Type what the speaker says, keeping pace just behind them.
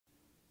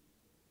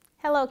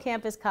Hello,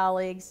 campus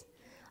colleagues.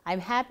 I'm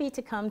happy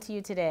to come to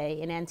you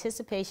today in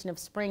anticipation of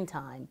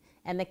springtime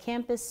and the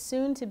campus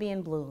soon to be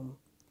in bloom.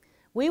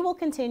 We will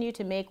continue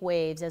to make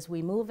waves as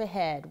we move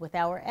ahead with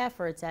our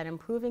efforts at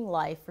improving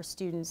life for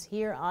students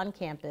here on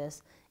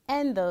campus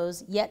and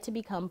those yet to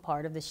become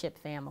part of the SHIP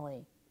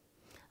family.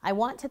 I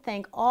want to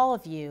thank all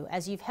of you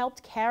as you've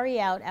helped carry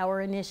out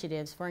our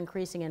initiatives for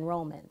increasing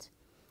enrollment.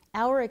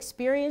 Our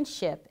Experience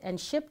SHIP and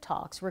SHIP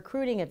Talks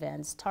recruiting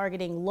events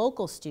targeting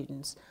local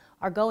students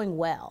are going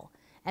well,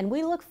 and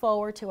we look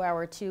forward to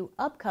our two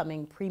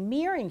upcoming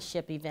premiering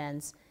SHIP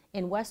events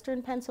in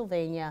Western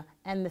Pennsylvania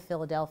and the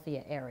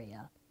Philadelphia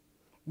area.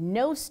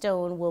 No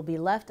stone will be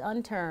left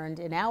unturned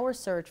in our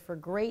search for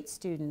great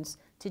students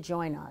to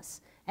join us,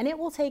 and it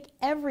will take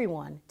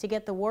everyone to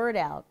get the word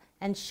out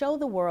and show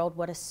the world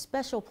what a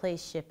special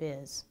place SHIP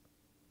is.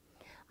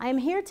 I am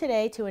here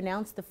today to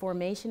announce the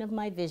formation of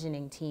my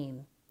visioning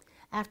team.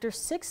 After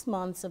 6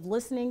 months of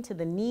listening to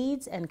the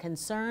needs and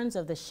concerns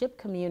of the SHIP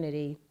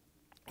community,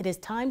 it is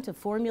time to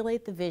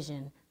formulate the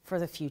vision for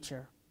the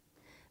future.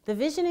 The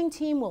visioning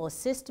team will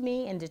assist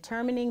me in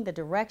determining the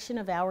direction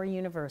of our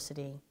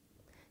university.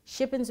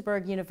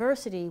 Shippensburg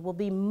University will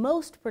be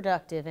most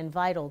productive and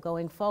vital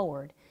going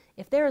forward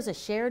if there is a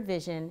shared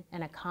vision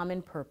and a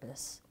common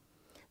purpose.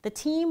 The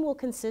team will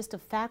consist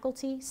of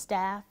faculty,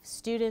 staff,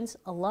 students,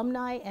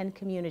 alumni, and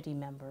community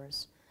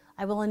members.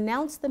 I will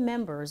announce the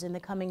members in the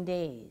coming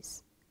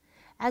days.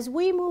 As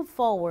we move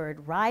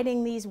forward,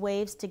 riding these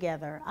waves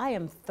together, I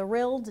am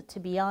thrilled to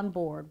be on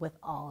board with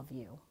all of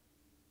you.